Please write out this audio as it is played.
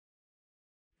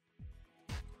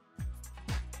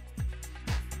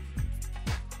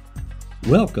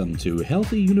Welcome to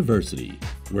Healthy University,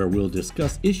 where we'll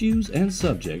discuss issues and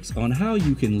subjects on how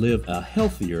you can live a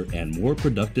healthier and more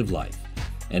productive life.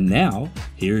 And now,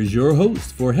 here's your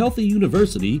host for Healthy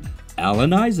University,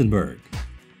 Alan Eisenberg.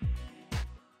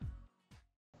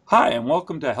 Hi, and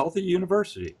welcome to Healthy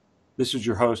University. This is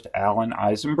your host, Alan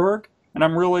Eisenberg, and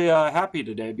I'm really happy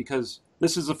today because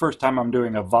this is the first time I'm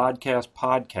doing a vodcast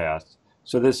podcast.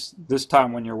 So this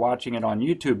time when you're watching it on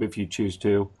YouTube, if you choose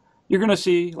to, you're going to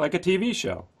see like a TV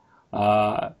show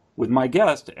with my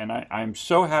guest, and I'm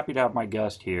so happy to have my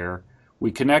guest here.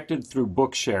 We connected through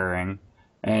book sharing,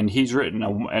 and he's written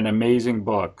an amazing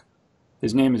book.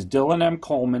 His name is Dylan M.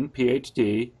 Kollman,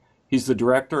 Ph.D. He's the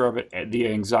director of the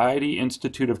Anxiety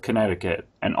Institute of Connecticut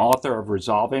and author of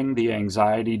Resolving the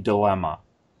Anxiety Dilemma.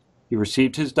 He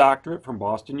received his doctorate from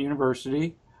Boston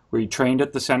University, where he trained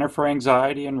at the Center for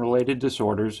Anxiety and Related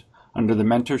Disorders under the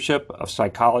mentorship of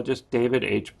psychologist David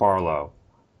H. Barlow.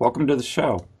 Welcome to the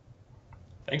show.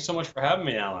 Thanks so much for having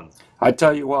me, Alan. I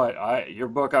tell you what, your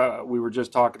book, we were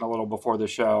just talking a little before the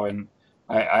show, and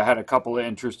I had a couple of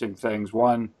interesting things.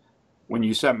 One, when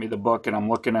you sent me the book and I'm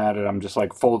looking at it, I'm just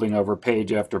like folding over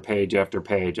page after page after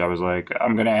page. I was like,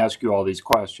 I'm going to ask you all these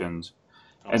questions.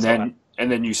 And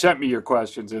then you sent me your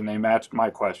questions and they matched my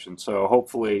questions. So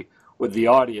hopefully with the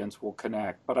audience we'll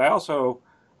connect. But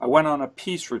I went on a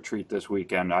peace retreat this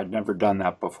weekend. I'd never done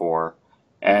that before.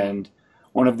 And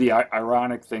one of the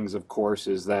ironic things, of course,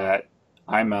 is that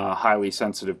I'm a highly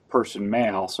sensitive person,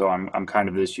 male, so I'm kind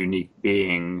of this unique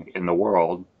being in the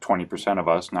world, 20% of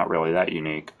us, not really that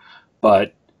unique.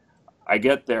 But I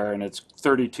get there and it's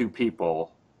 32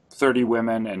 people, 30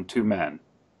 women and 2 men.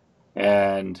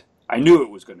 And I knew it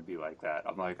was going to be like that.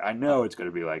 I'm like, I know it's going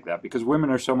to be like that because women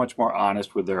are so much more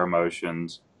honest with their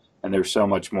emotions and they're so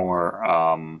much more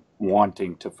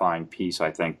wanting to find peace,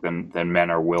 I think, than men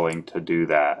are willing to do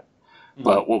that. Mm-hmm.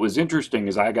 But what was interesting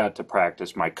is I got to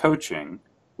practice my coaching,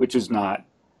 which is not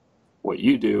what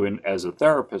you do as a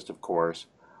therapist, of course.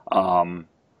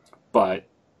 But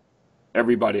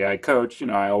everybody I coach,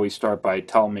 I always start by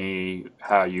tell me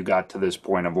how you got to this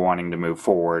point of wanting to move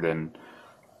forward. And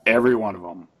every one of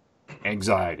them,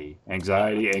 anxiety,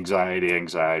 anxiety, anxiety,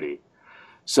 anxiety.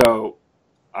 So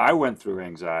I went through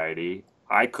anxiety.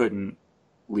 I couldn't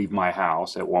leave my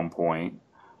house at one point.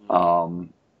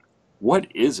 What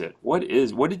is it? What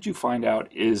did you find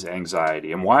out is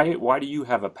anxiety, and why do you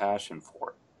have a passion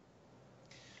for it?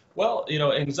 Well,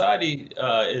 anxiety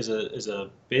is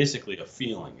basically a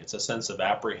feeling. It's a sense of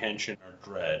apprehension or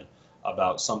dread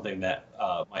about something that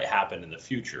might happen in the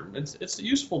future. It's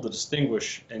useful to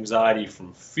distinguish anxiety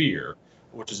from fear,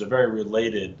 which is a very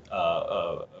related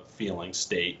feeling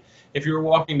state. If you were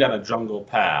walking down a jungle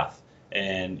path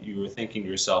and you were thinking to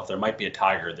yourself, there might be a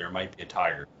tiger, there might be a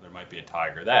tiger, there might be a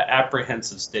tiger. That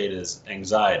apprehensive state is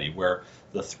anxiety, where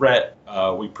the threat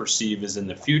we perceive is in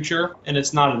the future and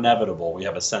it's not inevitable. We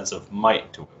have a sense of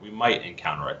might to it. We might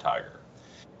encounter a tiger.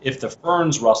 If the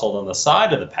ferns rustled on the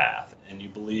side of the path and you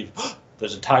believe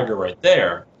there's a tiger right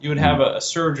there, you would have a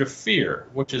surge of fear,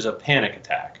 which is a panic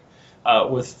attack.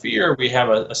 With fear, we have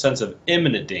a sense of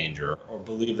imminent danger or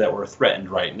believe that we're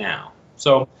threatened right now.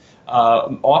 So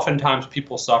oftentimes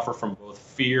people suffer from both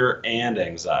fear and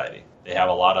anxiety. They have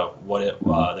a lot of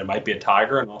there might be a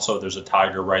tiger and also there's a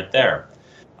tiger right there.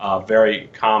 Very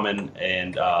common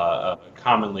and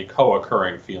commonly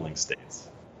co-occurring feeling states.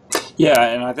 Yeah,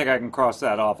 and I think I can cross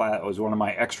that off. That was one of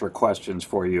my extra questions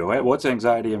for you. Hey, what's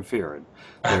anxiety and fear? And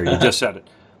there, you just said it.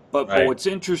 But Right. what's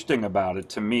interesting about it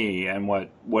to me, and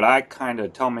what I kind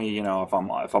of tell me, if I'm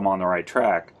on the right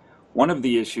track, one of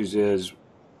the issues is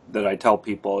that I tell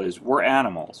people is we're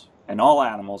animals, and all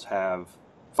animals have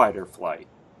fight or flight.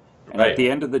 And at Right.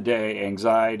 the end of the day,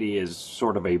 anxiety is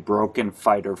sort of a broken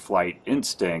fight or flight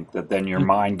instinct that then your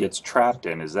mind gets trapped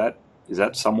in. Is that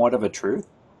somewhat of a truth?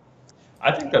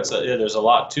 I think there's a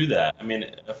lot to that. I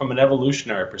mean, from an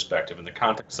evolutionary perspective, in the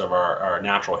context of our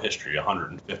natural history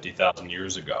 150,000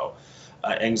 years ago,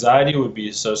 anxiety would be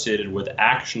associated with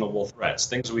actionable threats,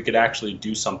 things we could actually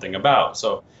do something about.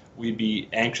 So we'd be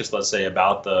anxious, let's say,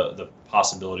 about the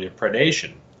possibility of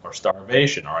predation or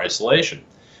starvation or isolation.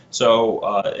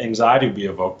 So anxiety would be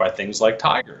evoked by things like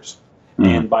tigers.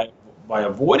 And by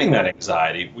avoiding that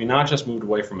anxiety, we not just moved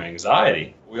away from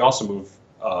anxiety, we also moved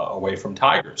away from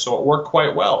tigers. So it worked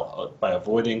quite well. By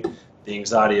avoiding the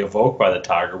anxiety evoked by the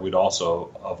tiger, we'd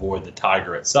also avoid the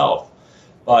tiger itself.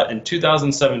 But in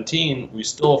 2017, we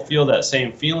still feel that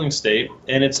same feeling state,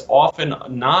 and it's often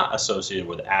not associated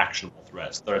with actionable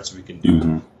threats we can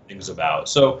do things about.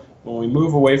 So when we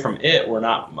move away from it, we're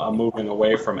not moving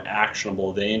away from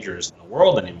actionable dangers in the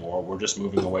world anymore. We're just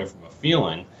moving away from a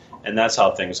feeling. and that's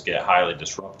how things get highly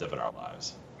disruptive in our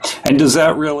lives. And does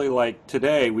that really, like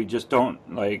today, we just don't,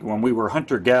 like when we were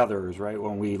hunter-gatherers, right?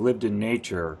 When we lived in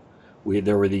nature,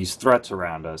 there were these threats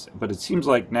around us. But it seems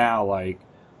like now, like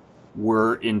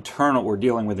we're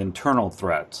dealing with internal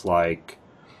threats, like,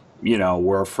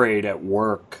 we're afraid at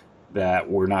work that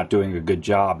we're not doing a good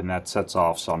job and that sets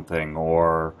off something,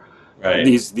 or Right.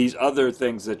 these other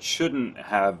things that shouldn't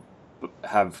have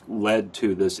led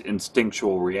to this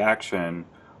instinctual reaction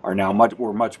are now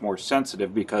we're much more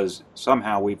sensitive because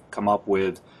somehow we've come up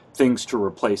with things to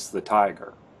replace the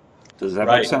tiger. Does that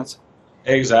make Right. sense?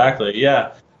 Exactly.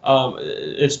 Yeah.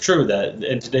 It's true that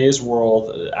in today's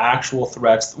world, actual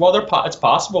threats. Well, it's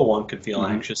possible one could feel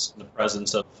Hmm. anxious in the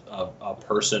presence of a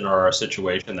person or a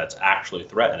situation that's actually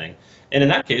threatening, and in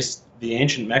that case, the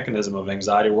ancient mechanism of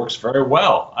anxiety works very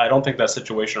well. I don't think that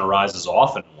situation arises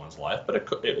often in one's life, but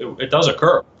it does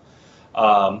occur.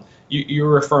 You're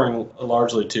referring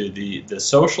largely to the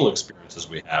social experiences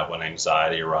we have when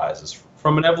anxiety arises.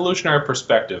 From an evolutionary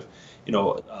perspective,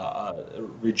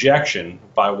 rejection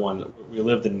by one, we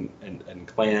lived in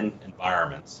clan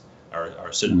environments or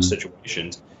Hmm.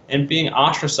 situations, and being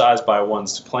ostracized by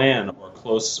one's clan or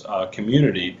close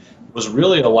community was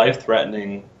really a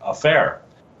life-threatening affair.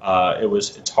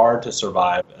 It's hard to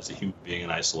survive as a human being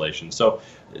in isolation. So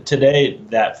today,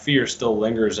 that fear still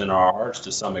lingers in our hearts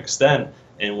to some extent,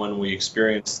 and when we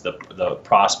experience the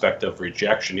prospect of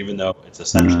rejection, even though it's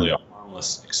essentially Hmm. a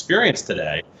harmless experience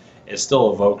today, it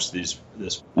still evokes this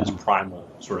primal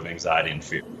sort of anxiety and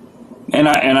fear. And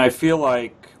I feel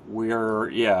like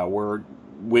we're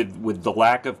with the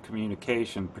lack of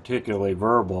communication, particularly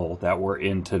verbal, that we're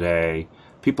in today.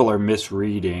 People are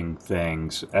misreading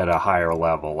things at a higher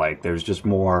level. Like there's just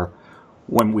more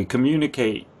when we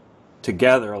communicate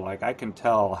together. Like I can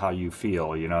tell how you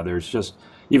feel. There's just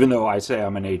even though I say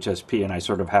I'm an HSP and I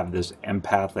sort of have this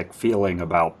empathic feeling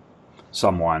about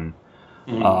someone,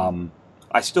 Mhm. um,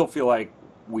 I still feel like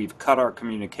we've cut our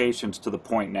communications to the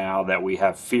point now that we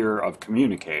have fear of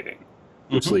communicating,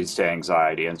 which Mhm. leads to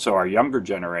anxiety. And so our younger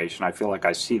generation, I feel like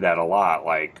I see that a lot.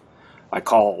 Like I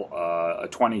call a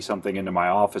 20 something into my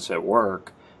office at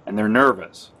work and they're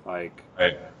nervous. Like,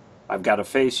 Right. I've got to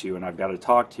face you and I've got to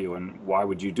talk to you. And why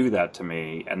would you do that to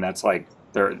me? And that's like,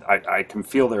 I can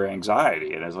feel their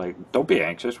anxiety. And it's like, don't be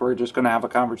anxious. We're just going to have a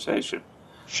conversation.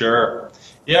 Sure.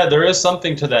 Yeah, there is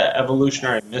something to that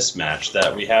evolutionary mismatch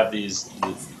that we have these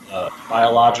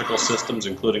biological systems,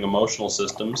 including emotional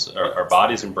systems, our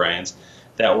bodies and brains,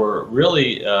 that were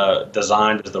really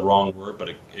designed is the wrong word, but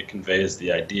it conveys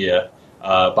the idea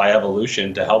by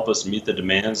evolution to help us meet the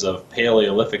demands of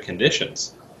Paleolithic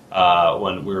conditions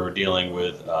when we were dealing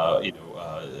with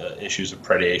issues of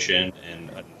predation and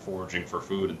foraging for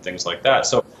food and things like that.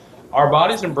 So our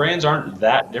bodies and brains aren't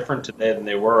that different today than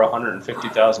they were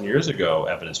 150,000 years ago,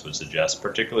 evidence would suggest,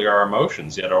 particularly our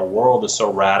emotions, yet our world is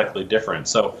so radically different.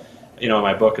 So, in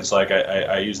my book, it's like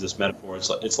I use this metaphor.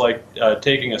 It's like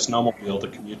taking a snowmobile to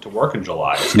commute to work in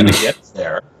July. It's going to get us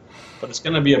there, but it's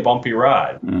going to be a bumpy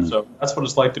ride. Mm, So that's what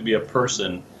it's like to be a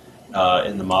person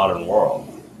in the modern world.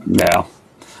 yeah.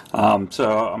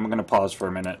 So I'm going to pause for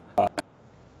a minute.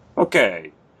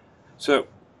 Okay. So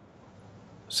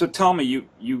So tell me,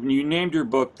 you named your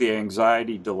book The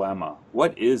Anxiety Dilemma.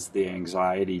 What is the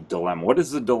anxiety dilemma? What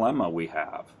is the dilemma we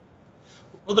have?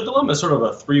 Well, the dilemma is sort of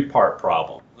a three-part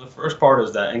problem. The first part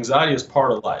is that anxiety is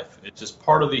part of life. It's just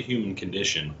part of the human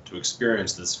condition to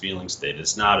experience this feeling state.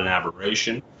 It's not an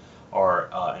aberration or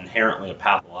inherently a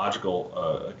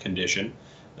pathological condition.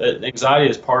 Anxiety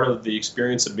is part of the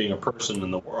experience of being a person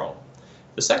in the world.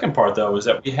 The second part, though, is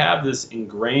that we have this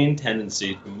ingrained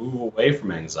tendency to move away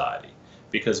from anxiety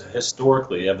because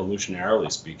historically,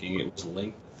 evolutionarily speaking, it was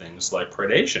linked to things like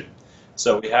predation.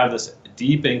 So we have this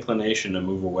deep inclination to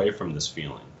move away from this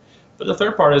feeling. But the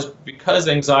third part is because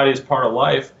anxiety is part of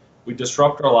life, we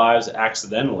disrupt our lives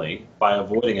accidentally by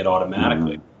avoiding it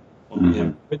automatically. Hmm. When we Hmm.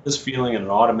 avoid this feeling in an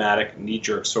automatic, knee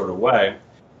jerk sort of way,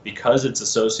 because it's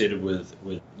associated with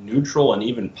neutral and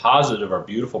even positive or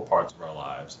beautiful parts of our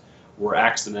lives, we're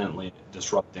accidentally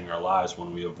disrupting our lives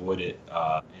when we avoid it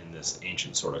in this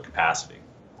ancient sort of capacity.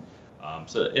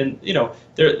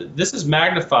 This is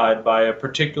magnified by a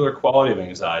particular quality of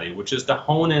anxiety, which is to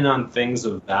hone in on things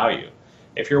of value.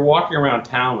 If you're walking around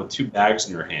town with two bags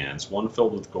in your hands, one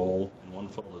filled with gold and one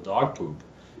filled with dog poop,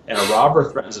 and a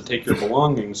robber threatens to take your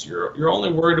belongings, you're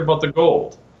only worried about the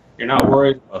gold. You're not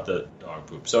worried about the dog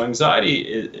poop. So anxiety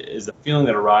is the feeling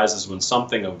that arises when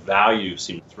something of value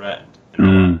seems threatened in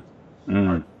our life. Hmm.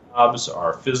 Our Hmm. jobs,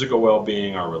 our physical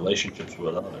well-being, our relationships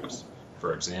with others,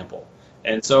 for example.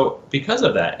 And so because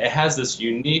of that, it has this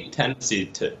unique tendency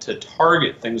to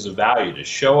target things of value, to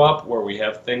show up where we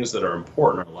have things that are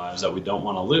important in our lives that we don't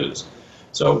want to lose.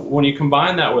 So when you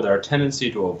combine that with our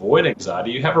tendency to avoid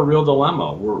anxiety, you have a real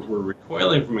dilemma. We're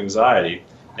recoiling from anxiety,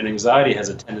 and anxiety has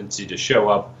a tendency to show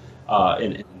up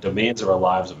in domains of our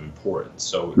lives of importance.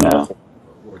 So therefore,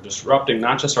 we're disrupting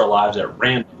not just our lives at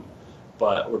random,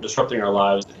 but we're disrupting our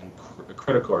lives in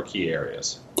critical or key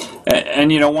areas.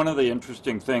 And one of the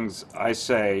interesting things I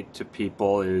say to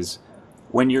people is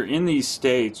when you're in these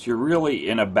states, you're really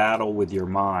in a battle with your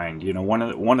mind.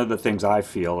 One of the things I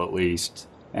feel, at least,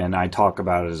 and I talk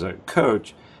about it as a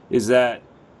coach, is that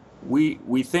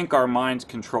we think our minds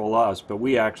control us, but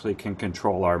we actually can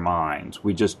control our minds.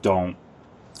 We just don't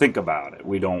think about it.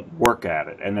 We don't work at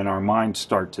it, and then our minds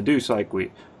start to do. So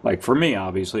like for me,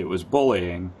 obviously, it was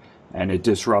bullying, and it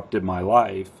disrupted my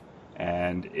life,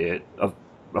 and it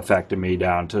affected me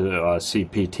down to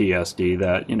CPTSD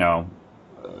that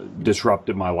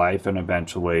disrupted my life and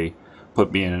eventually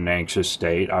put me in an anxious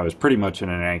state. I was pretty much in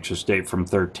an anxious state from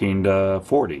 13 to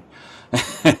 40,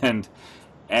 and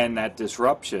that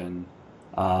disruption,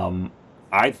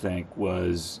 I think,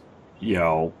 was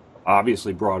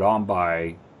obviously brought on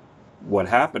by what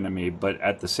happened to me, but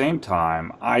at the same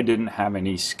time, I didn't have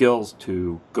any skills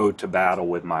to go to battle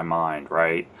with my mind.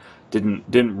 Right?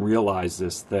 Didn't realize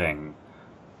this thing.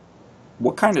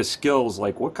 What kind of skills,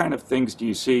 like what kind of things do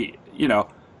you see?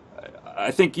 I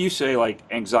think you say like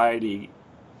anxiety,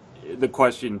 the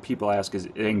question people ask is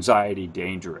anxiety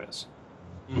dangerous?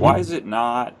 Mm-hmm. Why is it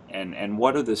not? And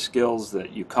what are the skills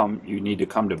that you need to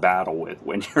come to battle with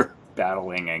when you're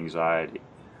battling anxiety?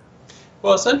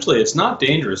 Well, essentially, it's not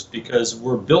dangerous because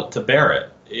we're built to bear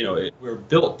it. We're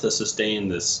built to sustain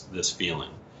this feeling.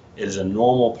 It is a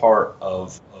normal part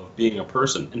of being a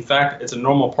person. In fact, it's a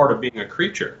normal part of being a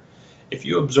creature. If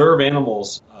you observe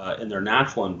animals in their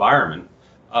natural environment,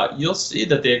 you'll see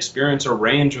that they experience a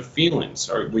range of feelings.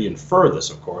 Or we infer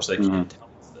this, of course, they can't tell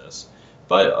us this.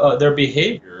 But their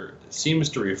behavior seems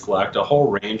to reflect a whole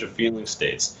range of feeling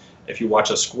states. If you watch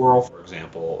a squirrel, for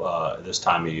example, this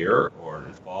time of year or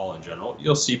in fall in general,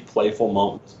 you'll see playful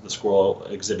moments. The squirrel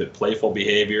exhibit playful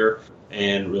behavior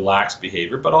and relaxed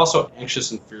behavior, but also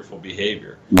anxious and fearful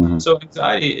behavior. Mm-hmm. So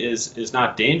anxiety is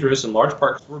not dangerous in large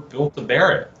part because we're built to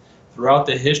bear it. Throughout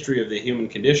the history of the human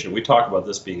condition, we talk about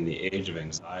this being the age of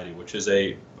anxiety, which is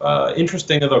a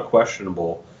interesting although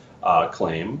questionable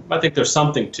claim. I think there's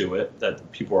something to it that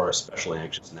people are especially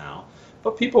anxious now.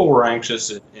 But people were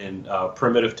anxious in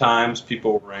primitive times.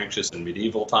 People were anxious in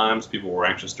medieval times. People were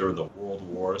anxious during the world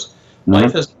wars. Mm-hmm.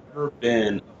 Life has never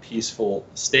been a peaceful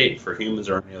state for humans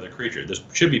or any other creature. There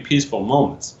should be peaceful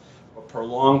moments, but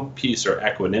prolonged peace or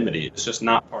equanimity is just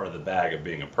not part of the bag of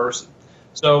being a person.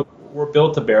 So we're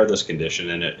built to bear this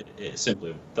condition, and it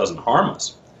simply doesn't harm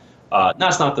us.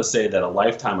 That's not to say that a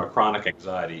lifetime of chronic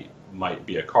anxiety might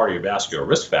be a cardiovascular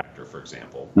risk factor, for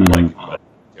example, like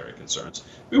hereditary concerns.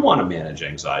 We want to manage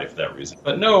anxiety for that reason,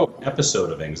 but no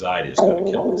episode of anxiety is going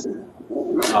to kill us.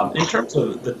 In terms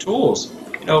of the tools,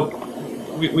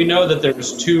 we know that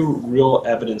there's two real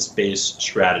evidence-based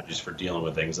strategies for dealing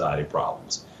with anxiety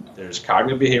problems. There's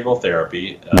cognitive behavioral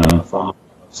therapy from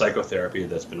psychotherapy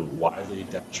that's been widely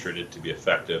demonstrated to be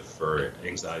effective for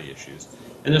anxiety issues.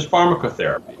 And there's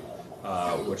pharmacotherapy,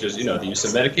 which is, the use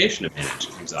of medication to manage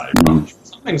anxiety problems.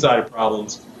 Some anxiety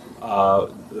problems,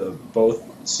 both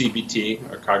CBT,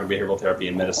 or cognitive behavioral therapy,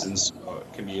 and medicines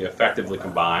can be effectively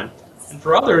combined. And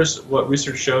for others, what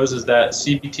research shows is that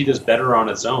CBT does better on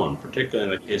its own,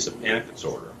 particularly in the case of panic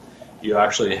disorder. You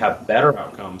actually have better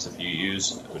outcomes if you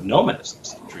use no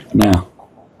medicines to treat them.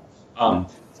 Yeah.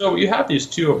 So you have these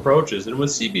two approaches, and with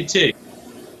CBT,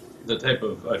 the type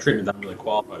of treatment that I'm really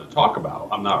qualified to talk about,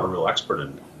 I'm not a real expert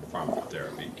in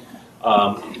pharmacotherapy.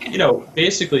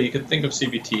 Basically you could think of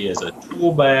CBT as a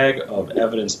tool bag of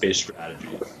evidence-based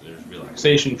strategies. There's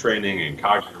relaxation training and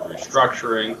cognitive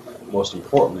restructuring, most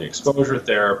importantly exposure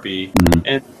therapy,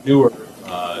 and newer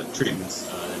treatments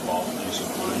involving the use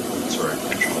of mindfulness or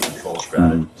intentional control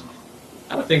strategies.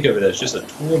 I would think of it as just a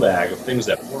tool bag of things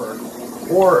that work,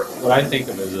 or what I think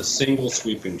of as a single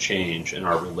sweeping change in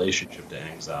our relationship to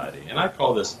anxiety. And I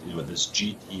call this, this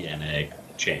GTNA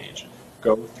change.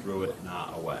 Go through it,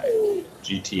 not away.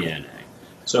 GTNA.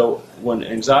 So when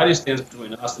anxiety stands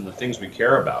between us and the things we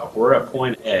care about, if we're at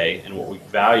point A and what we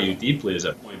value deeply is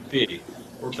at point B,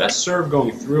 we're best served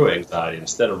going through anxiety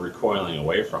instead of recoiling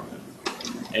away from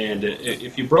it. And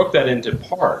if you broke that into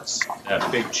parts, that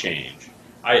big change,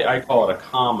 I call it a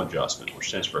calm adjustment, which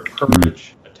stands for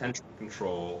courage, attention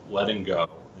control, letting go,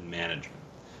 and management.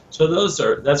 So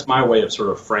that's my way of sort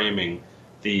of framing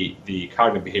the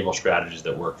cognitive behavioral strategies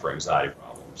that work for anxiety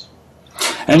problems.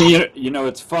 And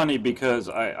it's funny because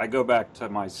I go back to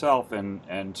myself,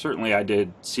 and certainly I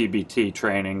did CBT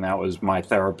training. That was my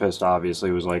therapist.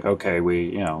 Obviously, was like, okay,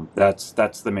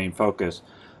 that's the main focus.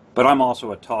 But I'm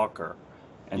also a talker,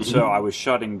 and so I was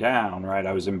shutting down. Right,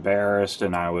 I was embarrassed,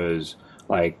 and I was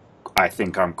like, I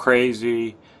think I'm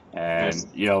crazy, and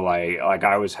Yes. like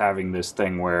I was having this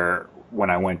thing where when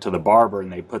I went to the barber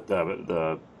and they put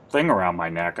the thing around my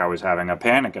neck, I was having a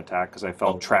panic attack because I Oh,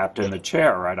 felt trapped in the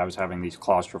chair, right? I was having these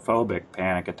claustrophobic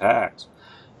panic attacks.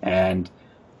 And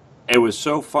it was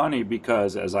so funny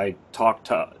because as I talked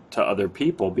to other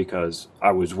people, because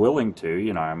I was willing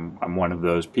to, I'm one of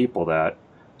those people that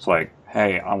it's like,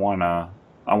 hey, I want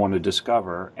to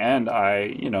discover. And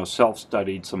I,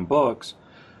 self-studied some books.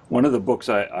 One of the books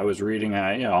I was reading,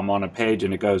 I'm on a page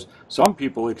and it goes, some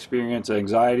people experience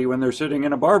anxiety when they're sitting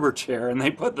in a barber chair and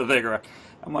they put the thing around.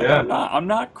 I'm like, yeah. I'm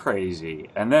not crazy.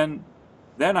 And then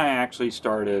I actually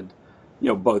started,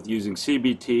 both using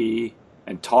CBT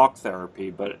and talk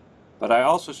therapy, but I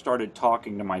also started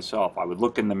talking to myself. I would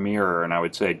look in the mirror and I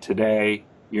would say, today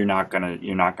you're not gonna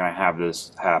have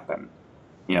this happen.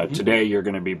 hmm Today you're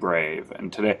gonna be brave.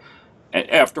 And today,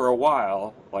 after a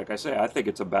while, like I say, I think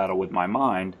it's a battle with my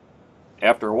mind.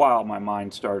 After a while, my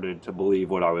mind started to believe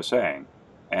what I was saying.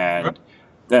 Right. And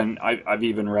then I've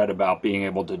even read about being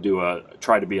able to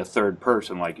try to be a third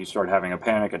person, like you start having a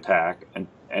panic attack,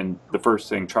 and the first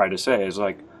thing try to say is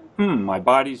like, my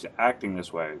body's acting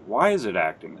this way. Why is it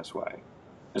acting this way?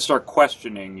 And start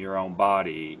questioning your own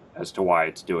body as to why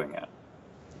it's doing it.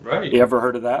 Right. You ever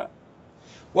heard of that?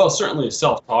 Well, certainly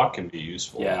self-talk can be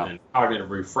useful, Yeah. and cognitive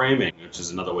reframing, which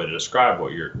is another way to describe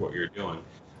what you're doing.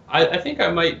 I think I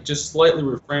might just slightly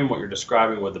reframe what you're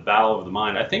describing with the battle of the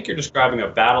mind. I think you're describing a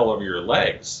battle of your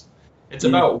legs. It's Mm.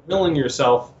 about willing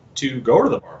yourself to go to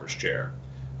the barber's chair.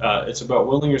 It's about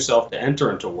willing yourself to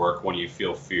enter into work when you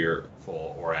feel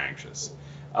fearful or anxious.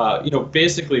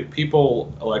 Basically,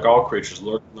 people, like all creatures,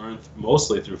 learn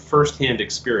mostly through firsthand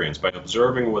experience by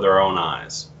observing with our own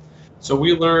eyes. So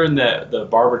we learn that the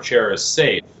barber chair is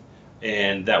safe,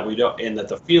 and that we don't, and that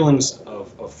the feelings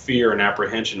of fear and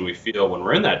apprehension we feel when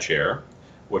we're in that chair,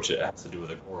 which it has to do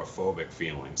with agoraphobic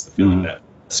feelings, the feeling Mhm. that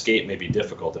escape may be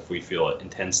difficult if we feel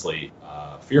intensely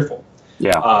fearful.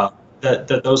 Yeah.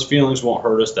 That those feelings won't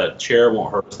hurt us, that chair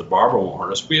won't hurt us, the barber won't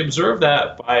hurt us. We observe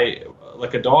that by,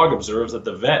 like a dog observes that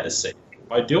the vet is safe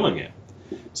by doing it.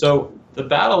 So the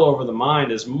battle over the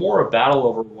mind is more a battle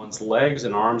over one's legs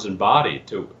and arms and body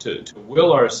to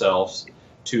will ourselves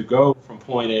to go from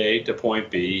point A to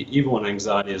point B, even when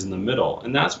anxiety is in the middle.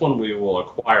 And that's when we will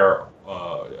acquire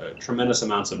tremendous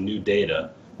amounts of new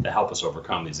data to help us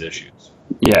overcome these issues.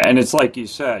 Yeah, and it's like you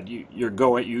said, you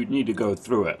need to go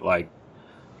through it. Like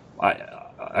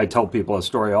I tell people a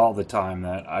story all the time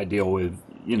that I deal with.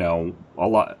 A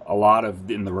lot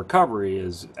of in the recovery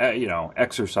is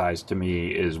exercise to me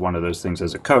is one of those things.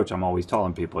 As a coach, I'm always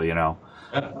telling people, Yeah.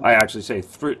 I actually say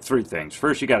three things.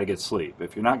 First, you got to get sleep.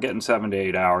 If you're not getting 7 to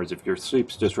 8 hours, if your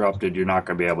sleep's disrupted, you're not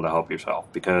going to be able to help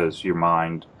yourself because your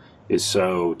mind is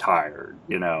so tired.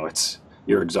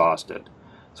 You're exhausted.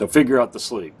 So figure out the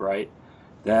sleep, right?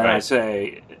 Then I Right.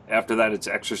 say after that it's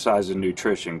exercise and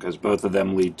nutrition because both of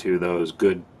them lead to those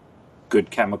good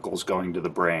chemicals going to the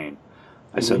brain.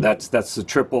 I said hmm that's the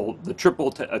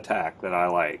triple attack that I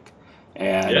like,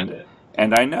 Yeah.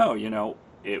 and I know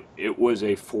it was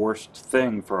a forced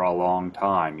thing for a long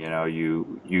time.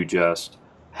 You just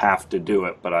have to do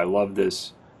it. But I love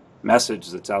this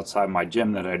message that's outside my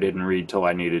gym that I didn't read till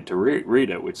I needed to read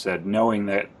it, which said knowing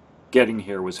that getting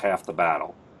here was half the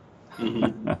battle.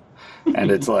 hmm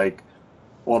And it's like,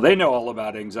 well, they know all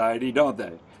about anxiety, don't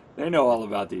they? They know all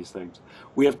about these things.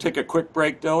 We have to take a quick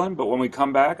break, Dylan, but when we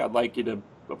come back, I'd like you to,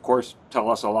 of course,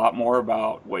 tell us a lot more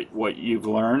about what you've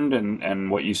learned and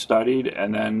what you studied,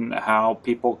 and then how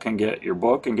people can get your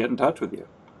book and get in touch with you.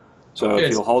 So if Okay,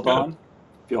 you'll sounds hold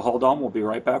good. on, we'll be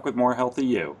right back with more Healthy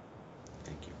You.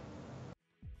 Thank you.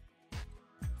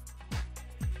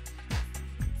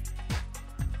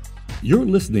 You're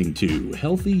listening to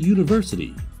Healthy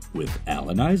University with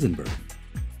Alan Eisenberg.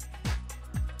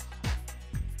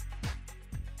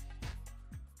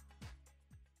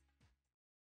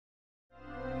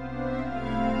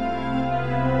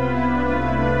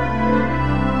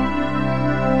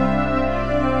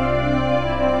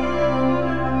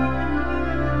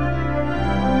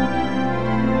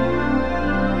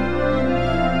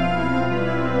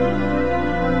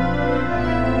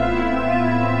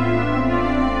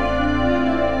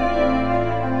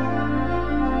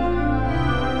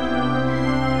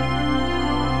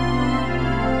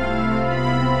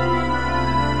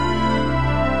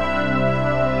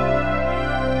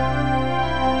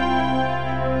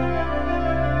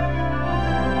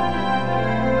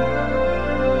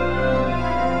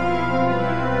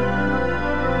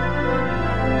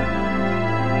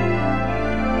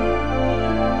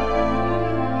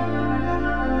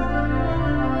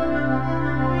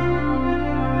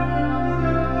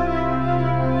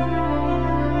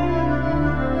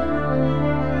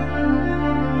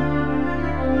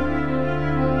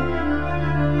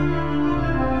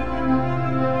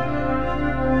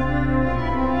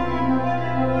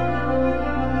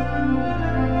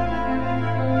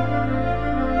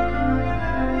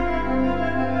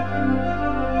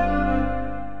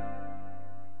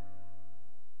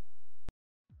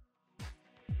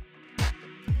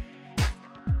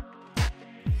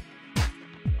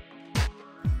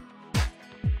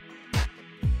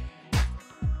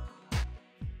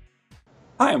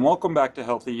 Hi, and welcome back to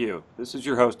Healthy You. This is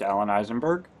your host, Alan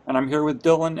Eisenberg, and I'm here with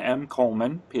Dylan M.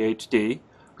 Kollman, Ph.D.,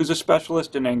 who's a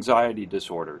specialist in anxiety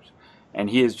disorders. And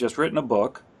he has just written a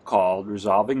book called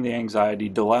Resolving the Anxiety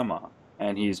Dilemma.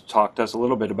 And he's talked to us a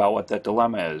little bit about what that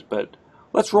dilemma is. But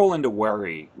let's roll into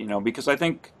worry, because I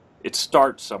think it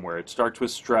starts somewhere. It starts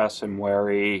with stress and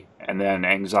worry, and then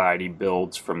anxiety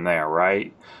builds from there,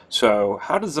 right? So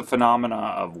how does the phenomena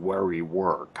of worry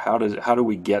work? How do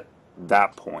we get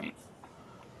that point?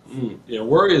 Yeah,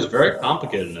 worry is very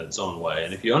complicated in its own way.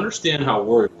 And if you understand how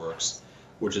worry works,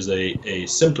 which is a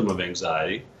symptom of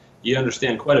anxiety, you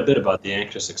understand quite a bit about the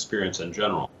anxious experience in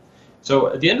general.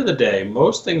 So at the end of the day,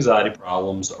 most anxiety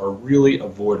problems are really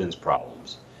avoidance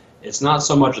problems. It's not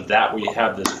so much that we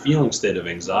have this feeling state of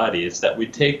anxiety, it's that we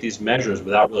take these measures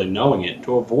without really knowing it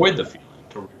to avoid the feeling,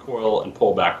 to recoil and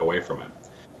pull back away from it.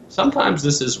 Sometimes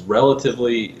this is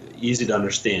relatively easy to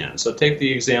understand. So take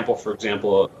the example, for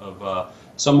example, of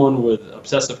someone with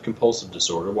obsessive compulsive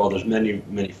disorder. While there's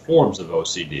many forms of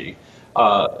OCD,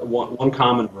 one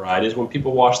common variety is when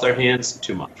people wash their hands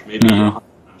too much, maybe 100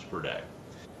 times per day.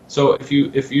 So if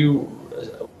you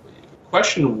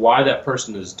question why that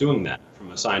person is doing that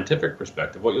from a scientific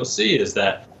perspective, what you'll see is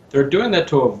that they're doing that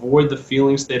to avoid the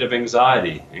feeling state of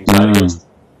anxiety. Anxiety goes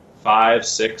 5,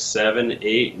 6, 7,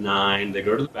 8, 9. They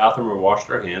go to the bathroom or wash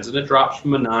their hands, and it drops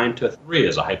from a 9 to a 3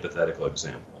 as a hypothetical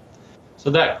example.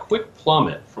 So that quick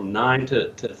plummet from 9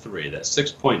 to 3, that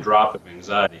 6-point drop of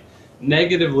anxiety,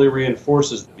 negatively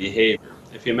reinforces the behavior.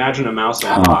 If you imagine a mouse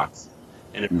in a box,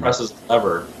 and it presses a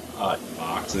lever in the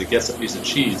box, and it gets a piece of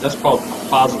cheese, that's called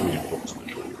positive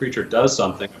reinforcement. When the creature does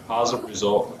something, a positive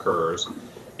result occurs,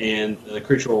 and the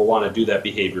creature will want to do that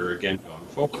behavior again going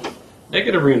forward.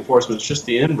 Negative reinforcement is just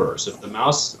the inverse. If the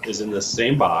mouse is in the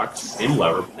same box, same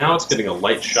lever, but now it's getting a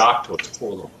light shock to its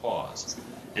poor little paws.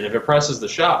 And if it presses the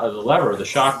lever, the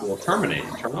shock will terminate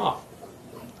and turn off.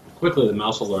 Quickly, the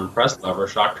mouse will learn, press lever,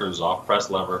 shock turns off, press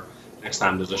lever, next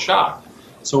time there's a shock.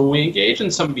 So when we engage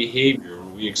in some behavior,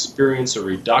 when we experience a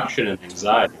reduction in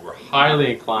anxiety, we're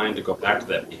highly inclined to go back to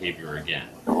that behavior again,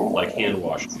 like hand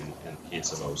washing in the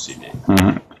case of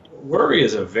OCD. Worry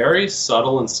is a very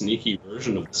subtle and sneaky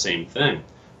version of the same thing.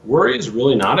 Worry is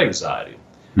really not anxiety.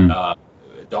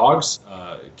 Dogs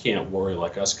can't worry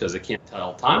like us because they can't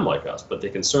tell time like us, but they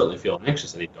can certainly feel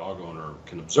anxious. Any dog owner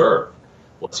can observe,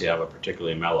 unless you have a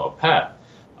particularly mellow pet.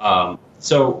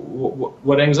 So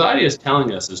what anxiety is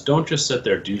telling us is don't just sit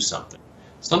there, do something.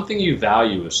 Something you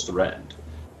value is threatened.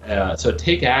 So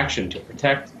take action to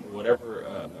protect whatever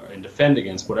and defend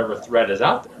against whatever threat is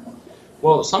out there.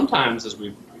 Well, sometimes, as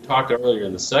we talked earlier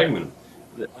in the segment,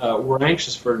 we're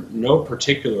anxious for no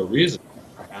particular reason.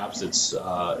 Perhaps it's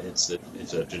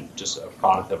just a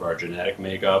product of our genetic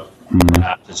makeup.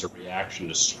 Perhaps it's a reaction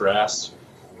to stress,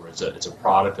 or it's a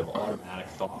product of automatic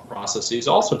thought processes.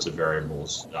 All sorts of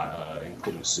variables,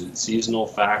 including seasonal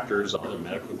factors, other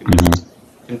medical conditions,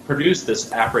 can produce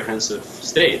this apprehensive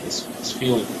state, this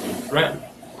feeling of being threatened.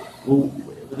 Well,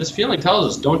 this feeling tells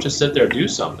us don't just sit there, do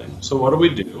something. So what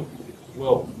do?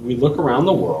 Well, we look around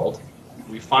the world,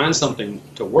 we find something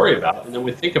to worry about, and then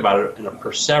we think about it in a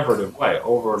perseverative way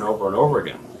over and over and over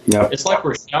again. Yep. It's like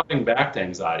we're shouting back to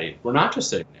anxiety. We're not just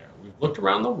sitting there. We've looked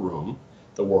around the world.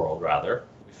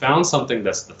 We found something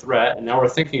that's the threat, and now we're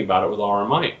thinking about it with all our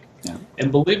might. Yeah.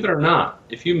 And believe it or not,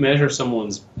 if you measure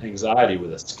someone's anxiety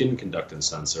with a skin conductance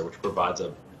sensor, which provides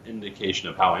an indication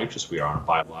of how anxious we are on a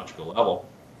biological level,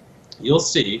 you'll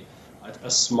see a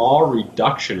small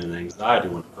reduction in anxiety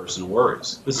when a person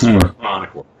worries. This is for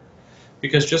chronic worry.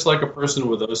 Because just like a person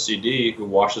with OCD who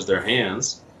washes their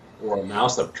hands, or a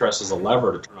mouse that presses a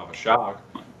lever to turn off a shock,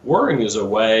 worrying is a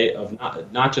way of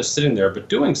not just sitting there, but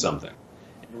doing something.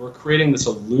 And we're creating this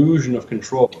illusion of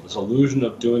control, this illusion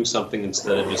of doing something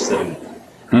instead of just sitting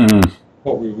there.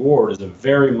 What we reward is a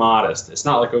very modest, it's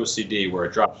not like OCD where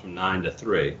it drops from 9 to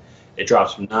 3. It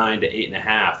drops from 9 to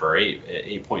 8.5 or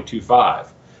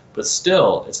 8.25. But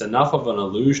still, it's enough of an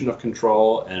illusion of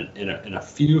control and a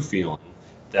few feeling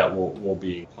that will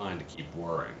be inclined to keep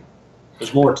worrying.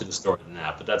 There's more to the story than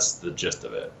that, but that's the gist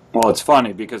of it. Well, it's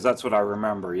funny because that's what I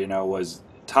remember, was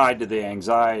tied to the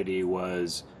anxiety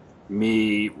was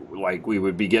me, like we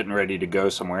would be getting ready to go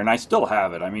somewhere, and I still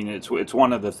have it. I mean, it's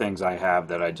one of the things I have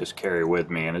that I just carry with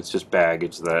me, and it's just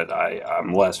baggage that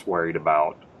I'm less worried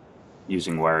about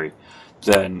using worry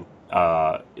than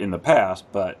in the past,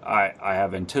 but I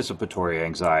have anticipatory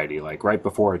anxiety, like right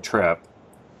before a trip,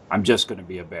 I'm just going to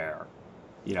be a bear.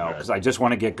 Because I just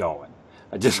want to get going.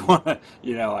 I just want to,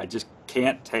 I just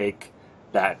can't take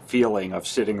that feeling of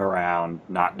sitting around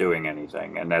not doing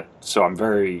anything. And so I'm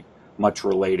very much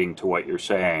relating to what you're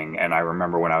saying. And I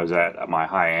remember when I was at my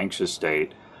high anxious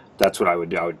state, that's what I would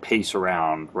do. I would pace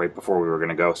around right before we were going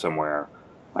to go somewhere.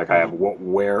 Like I have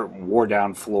wore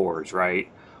down floors, right?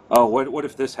 Oh, what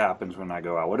if this happens when I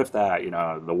go out? What if that,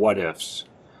 the what ifs.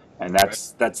 And Right.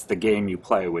 that's the game you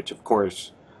play, which of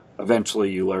course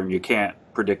eventually you learn you can't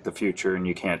predict the future and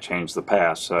you can't change the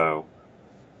past. So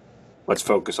let's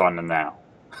focus on the now.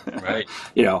 Right.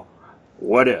 you know,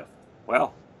 what if?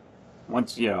 Well,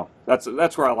 once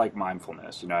that's where I like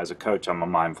mindfulness. As a coach, I'm a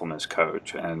mindfulness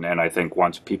coach, and I think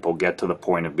once people get to the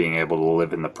point of being able to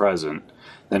live in the present,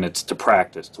 then it's to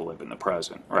practice to live in the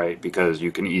present, right? Because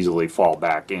you can easily fall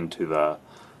back into the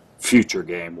future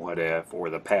game, what if, or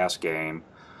the past game.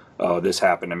 Oh, this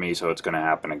happened to me, so it's going to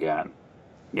happen again.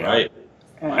 You know, Right.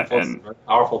 Mindfulness is a and very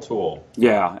powerful tool.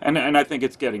 yeah, and I think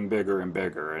it's getting bigger and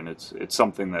bigger, and it's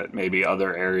something that maybe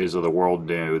other areas of the world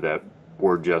knew that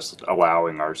we're just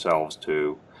allowing ourselves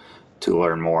to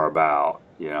learn more about.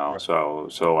 Right. So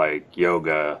like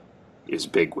yoga is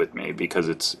big with me because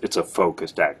it's a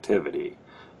focused activity.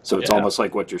 So it's Yeah. almost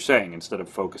like what you're saying. Instead of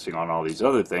focusing on all these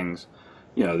other things,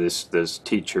 this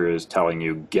teacher is telling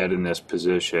you get in this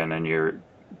position, and you're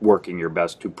working your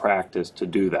best to practice to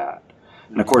do that.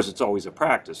 And of Mhm. course, it's always a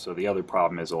practice. So the other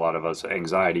problem is a lot of us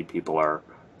anxiety people are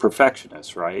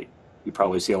perfectionists, right? You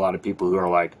probably see a lot of people who are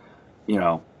like, you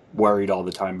know, worried all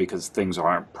the time because things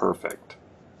aren't perfect.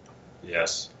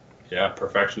 Yes. Yeah.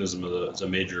 Perfectionism is a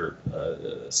major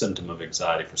symptom of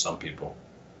anxiety for some people.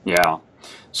 Yeah.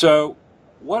 So,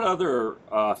 what other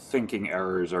thinking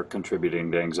errors are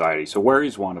contributing to anxiety? So, worry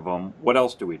is one of them. What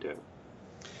else do we do?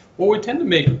 Well, we tend to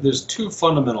make there's two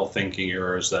fundamental thinking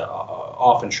errors that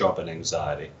often show up in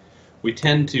anxiety. We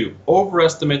tend to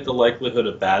overestimate the likelihood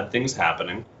of bad things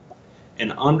happening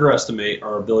and underestimate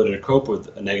our ability to cope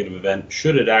with a negative event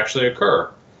should it actually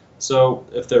occur. So,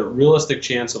 if the realistic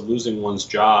chance of losing one's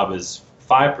job is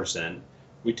 5%,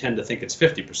 we tend to think it's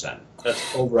 50%.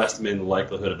 That's overestimating the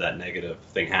likelihood of that negative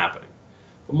thing happening.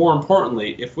 But more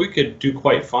importantly, if we could do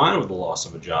quite fine with the loss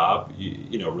of a job,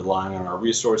 relying on our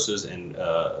resources and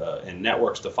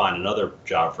networks to find another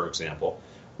job, for example,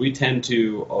 we tend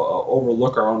to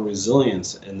overlook our own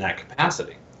resilience in that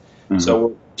capacity. Hmm. So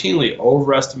we're routinely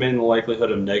overestimating the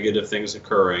likelihood of negative things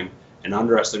occurring and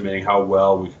underestimating how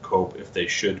well we could cope if they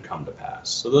should come to pass.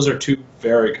 So those are two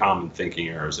very common thinking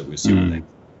errors that we see with Mm. things.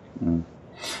 Mm.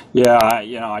 Yeah,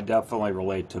 I definitely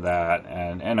relate to that,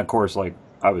 and of course, like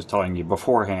I was telling you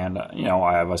beforehand,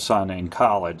 I have a son in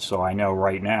college, so I know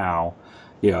right now,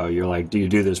 you're like, do you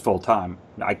do this full time?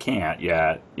 I can't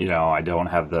yet, I don't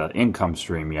have the income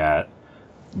stream yet,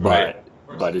 Right.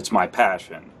 but it's my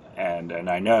passion, and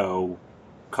I know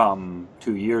come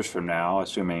 2 years from now,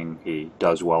 assuming he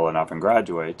does well enough and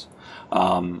graduates,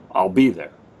 I'll be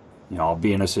there. I'll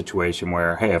be in a situation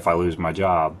where, hey, if I lose my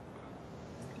job,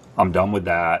 I'm done with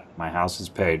that. My house is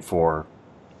paid for.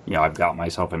 I've got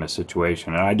myself in a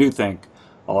situation. And I do think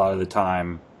a lot of the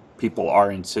time people are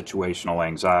in situational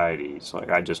anxieties. Like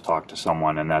I just talked to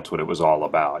someone and that's what it was all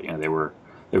about. They were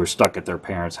stuck at their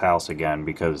parents' house again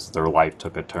because their life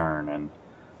took a turn, and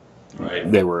Right.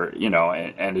 they were,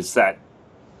 and it's that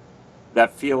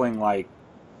feeling like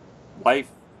life.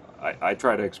 I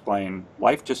try to explain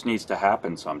life just needs to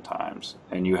happen sometimes,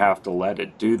 and you have to let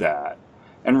it do that,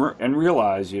 and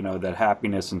realize that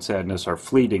happiness and sadness are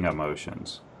fleeting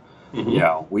emotions. Hmm.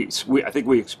 We I think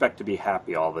we expect to be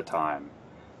happy all the time,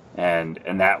 and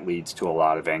that leads to a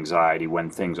lot of anxiety when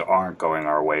things aren't going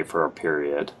our way for a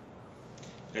period.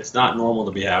 It's not normal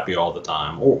to be happy all the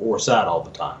time or sad all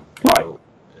the time. Right.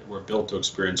 We're built to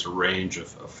experience a range of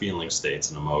feeling states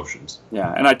and emotions.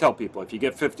 Yeah, and I tell people if you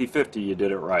get 50-50, you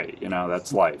did it right.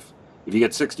 That's life. If you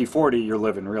get 60-40, you're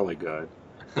living really good.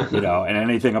 And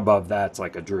anything above that's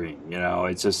like a dream.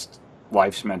 It's just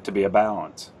life's meant to be a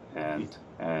balance, and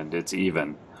it's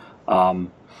even.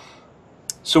 Um,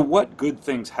 so, what good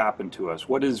things happen to us?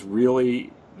 What is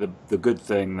really the good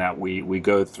thing that we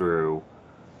go through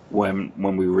when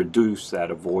we reduce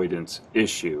that avoidance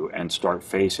issue and start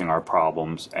facing our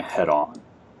problems head on?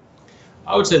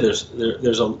 I would say there's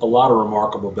a lot of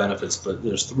remarkable benefits, but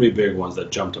there's three big ones that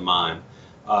jump to mind.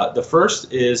 The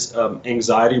first is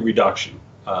anxiety reduction.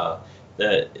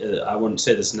 That I wouldn't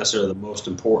say this is necessarily the most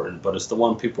important, but it's the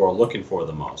one people are looking for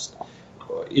the most.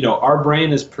 Our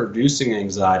brain is producing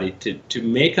anxiety to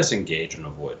make us engage in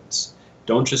avoidance.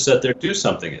 Don't just sit there, do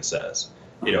something, it says.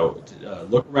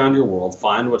 Look around your world,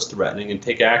 find what's threatening, and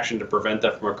take action to prevent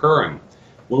that from occurring.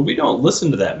 When we don't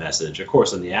listen to that message, of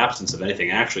course, in the absence of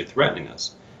anything actually threatening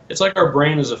us, it's like our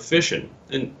brain is efficient.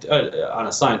 And on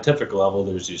a scientific level,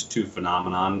 there's these two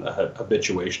phenomenon,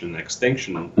 habituation and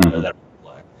extinction, Hmm. that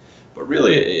reflect. But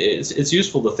really, it's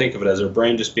useful to think of it as our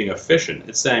brain just being efficient.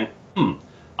 It's saying,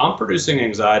 I'm producing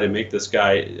anxiety to make this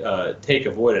guy take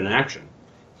avoidant action.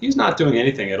 He's not doing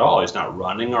anything at all. He's not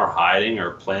running or hiding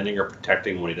or planning or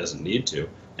protecting when he doesn't need to.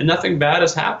 And nothing bad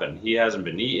has happened. He hasn't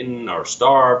been eaten or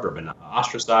starved or been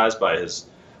ostracized by his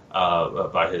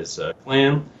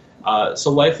clan.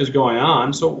 So life is going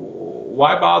on. So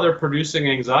why bother producing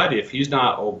anxiety if he's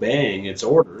not obeying its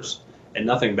orders and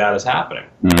nothing bad is happening?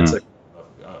 It's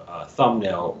a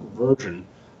thumbnail version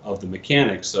of the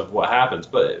mechanics of what happens.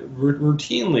 But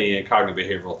routinely in cognitive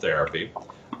behavioral therapy,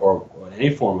 or in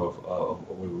any form of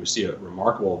where we see a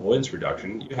remarkable avoidance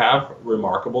reduction, you have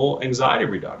remarkable anxiety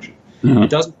reduction.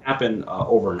 It doesn't happen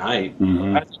overnight.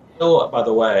 That's still, by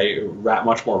the way,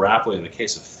 much more rapidly in the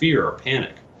case of fear or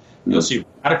panic. You'll see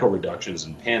radical reductions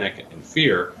in panic and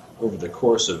fear over the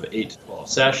course of 8 to 12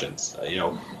 sessions.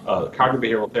 Cognitive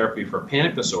behavioral therapy for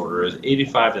panic disorder is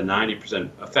 85 to 90%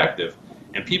 effective,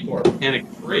 and people are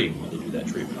panic-free when they do that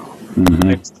treatment often.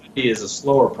 Anxiety is a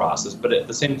slower process, but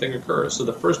the same thing occurs. So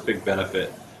the first big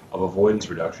benefit of avoidance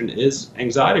reduction is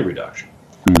anxiety reduction.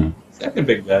 Second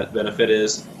big benefit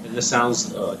is, and this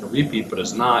sounds like a repeat, but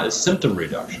it's not, is symptom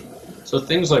reduction. So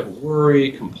things like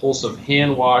worry, compulsive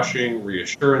hand washing,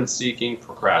 reassurance seeking,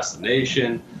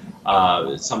 procrastination,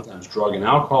 sometimes drug and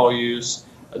alcohol use.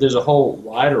 There's a whole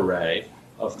wide array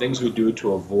of things we do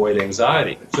to avoid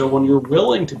anxiety. So when you're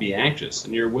willing to be anxious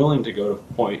and you're willing to go to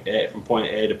from point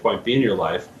A to point B in your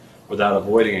life without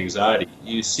avoiding anxiety,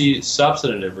 you see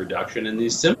substantive reduction in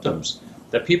these symptoms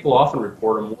that people often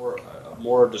report are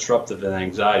more disruptive than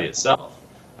anxiety itself.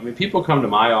 I mean, people come to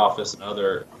my office and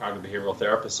other cognitive behavioral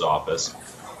therapists' office.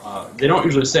 They don't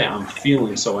usually say, I'm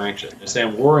feeling so anxious. They say,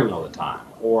 I'm worrying all the time,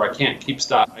 or I can't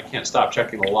stop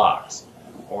checking the locks,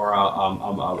 or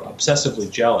I'm obsessively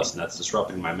jealous, and that's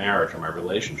disrupting my marriage or my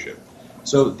relationship.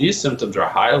 So these symptoms are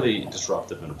highly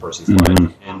disruptive in a person's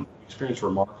life, and you experience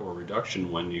remarkable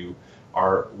reduction when you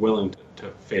are willing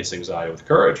to face anxiety with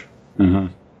courage.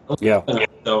 Yeah.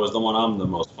 That is the one I'm the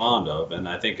most fond of, and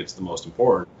I think it's the most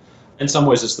important. In some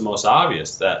ways, it's the most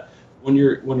obvious that when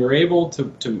you're able to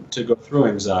go through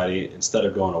anxiety instead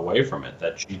of going away from it,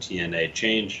 that GTNA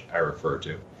change I refer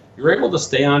to, you're able to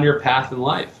stay on your path in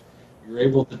life. You're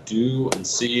able to do and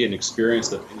see and experience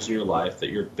the things in your life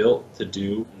that you're built to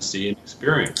do and see and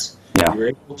experience. Yeah. You're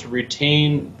able to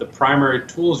retain the primary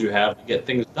tools you have to get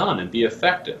things done and be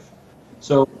effective.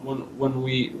 So when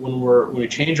we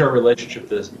change our relationship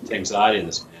to anxiety in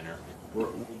this manner, we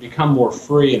become more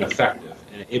free and effective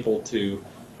and able to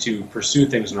pursue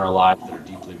things in our lives that are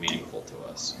deeply meaningful to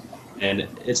us. And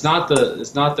it's not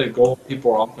the goal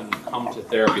people often come to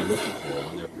therapy looking for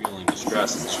when they're feeling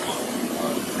distressed and just want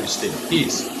a increased state of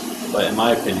peace. But in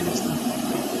my opinion, it's not.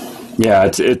 Yeah,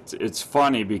 it's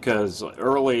funny because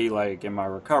early, like in my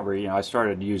recovery, I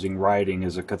started using writing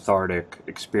as a cathartic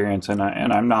experience, and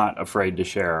I'm not afraid to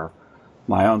share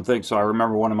my own thing. So I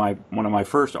remember one of my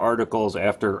first articles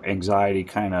after anxiety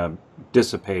kind of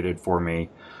dissipated for me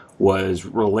was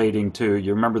relating to,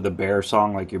 you remember the bear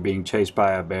song, like you're being chased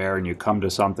by a bear and you come to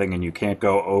something and you can't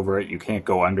go over it, you can't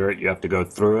go under it, you have to go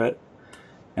through it.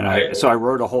 And I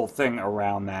wrote a whole thing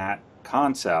around that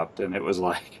concept, and it was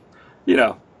like,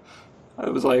 I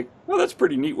was like, well, that's a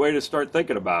pretty neat way to start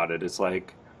thinking about it. It's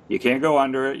like, you can't go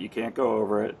under it, you can't go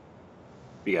over it,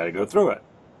 you got to go through it.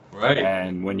 Right.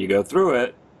 And when you go through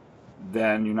it,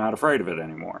 then you're not afraid of it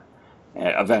anymore.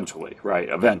 Eventually, right?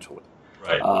 Eventually.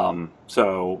 Right.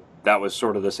 So that was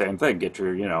sort of the same thing. Get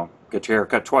your hair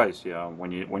cut twice.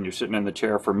 When you're sitting in the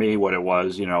chair, for me, what it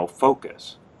was,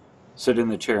 focus. Sit in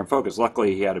the chair and focus.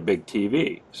 Luckily, he had a big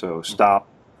TV, so stop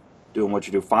doing what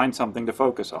you do. Find something to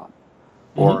focus on.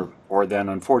 Or then,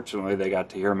 unfortunately, they got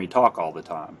to hear me talk all the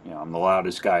time. I'm the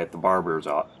loudest guy at the barber's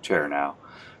chair now.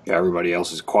 Everybody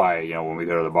else is quiet, when we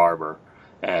go to the barber,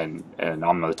 and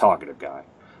I'm the talkative guy.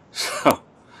 So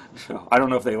I don't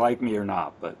know if they like me or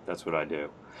not, but that's what I do.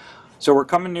 So we're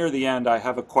coming near the end. I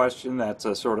have a question that's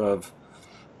a sort of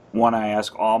one I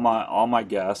ask all my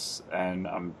guests, and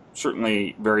I'm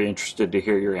certainly very interested to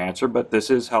hear your answer, but this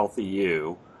is Healthy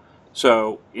You.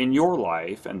 So in your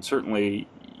life, and certainly,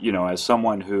 as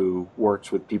someone who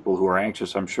works with people who are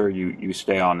anxious, I'm sure you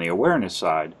stay on the awareness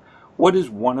side. What is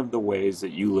one of the ways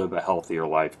that you live a healthier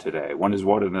life today? What is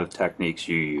one of the techniques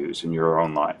you use in your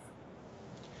own life?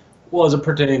 Well, as it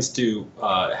pertains to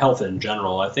health in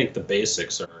general, I think the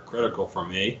basics are critical for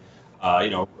me.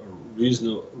 A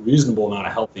reasonable amount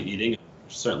of healthy eating.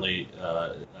 Certainly,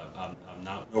 I'm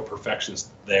no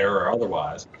perfectionist there or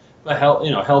otherwise. But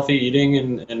healthy eating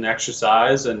and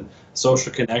exercise and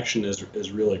social connection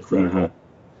is really critical.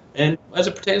 And as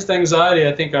it pertains to anxiety,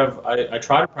 I think I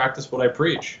try to practice what I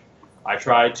preach. I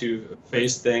try to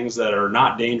face things that are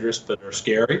not dangerous but are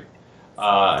scary,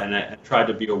 and I try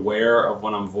to be aware of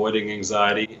when I'm avoiding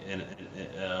anxiety in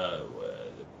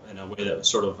a way that's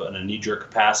sort of in a knee-jerk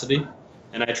capacity.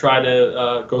 And I try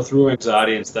to go through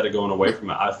anxiety instead of going away from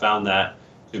it. I found that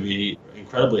to be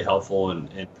incredibly helpful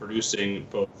in producing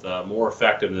both more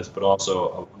effectiveness but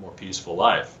also a more peaceful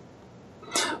life.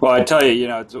 Well, I tell you,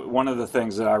 it's one of the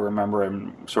things that I remember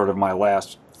in sort of my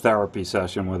last therapy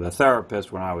session with a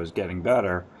therapist when I was getting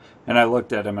better. And I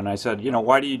looked at him and I said,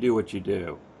 why do you do what you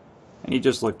do? And he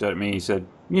just looked at me and he said,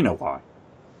 you know why?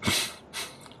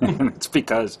 And it's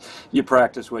because you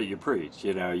practice what you preach.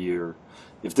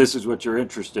 If this is what you're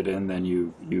interested in, then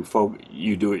you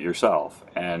do it yourself.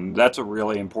 And that's a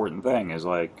really important thing, is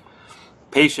like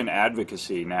patient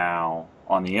advocacy now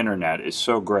on the internet is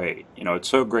so great. It's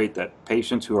so great that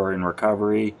patients who are in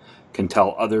recovery can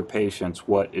tell other patients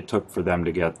what it took for them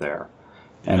to get there.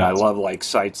 And I love like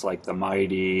sites like The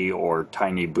Mighty or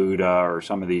Tiny Buddha or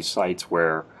some of these sites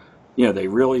where, they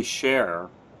really share,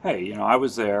 hey, I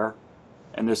was there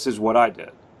and this is what I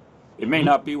did. It may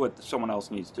not be what someone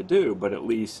else needs to do, but at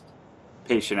least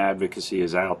patient advocacy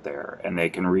is out there and they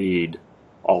can read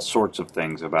all sorts of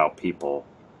things about people.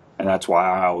 And that's why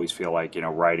I always feel like,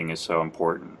 writing is so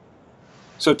important.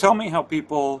 So tell me how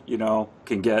people,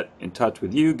 can get in touch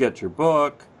with you, get your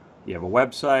book. You have a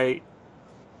website.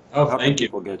 Oh, how thank can you.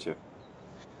 people get you?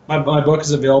 My book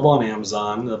is available on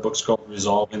Amazon. The book's called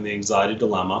Resolving the Anxiety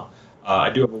Dilemma. I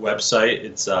do have a website.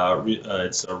 It's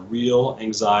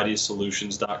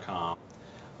realanxietysolutions.com.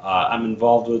 I'm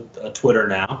involved with Twitter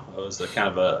now. I was kind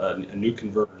of a new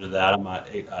converter to that. I'm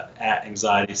at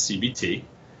Anxiety CBT.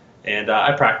 And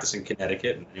I practice in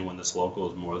Connecticut, and anyone that's local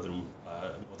is more than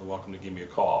welcome to give me a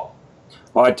call.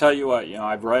 Well, I tell you what,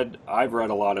 I've read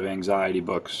a lot of anxiety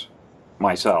books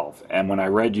myself, and when I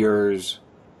read yours,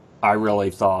 I really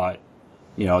thought,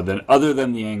 that other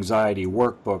than the anxiety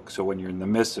workbook, so when you're in the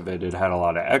midst of it, it had a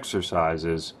lot of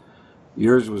exercises.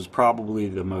 Yours was probably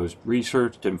the most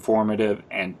researched, informative,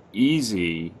 and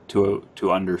easy to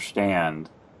understand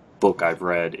book I've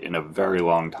read in a very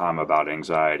long time about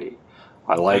anxiety.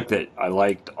 I liked it. I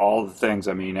liked all the things.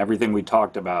 I mean, everything we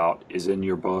talked about is in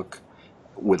your book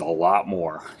with a lot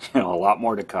more, a lot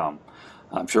more to come.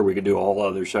 I'm sure we could do a whole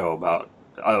other show about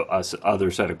other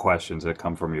set of questions that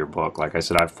come from your book. Like I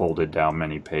said, I've folded down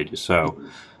many pages. So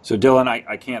Dylan,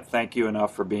 I can't thank you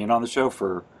enough for being on the show,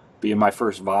 for being my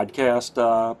first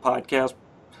podcast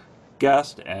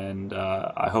guest, and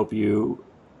I hope you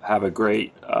have a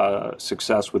great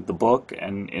success with the book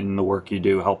and in the work you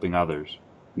do helping others.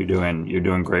 You're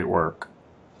doing great work.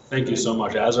 Thank you so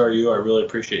much, as are you. I really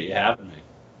appreciate you having me.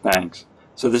 Thanks.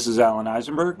 So this is Alan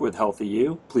Eisenberg with Healthy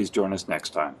You. Please join us next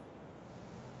time.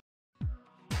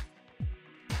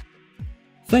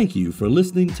 Thank you for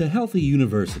listening to Healthy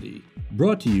University,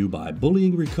 brought to you by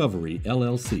Bullying Recovery,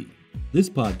 LLC. This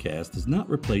podcast does not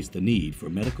replace the need for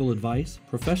medical advice,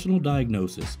 professional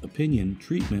diagnosis, opinion,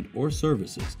 treatment, or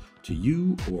services to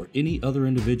you or any other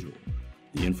individual.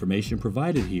 The information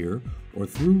provided here or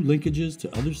through linkages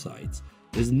to other sites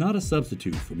is not a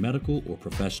substitute for medical or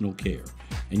professional care,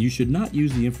 and you should not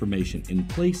use the information in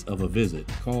place of a visit,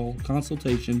 call,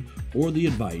 consultation, or the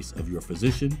advice of your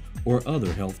physician or other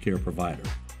healthcare provider.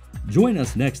 Join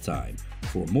us next time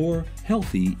for more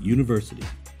Healthy University.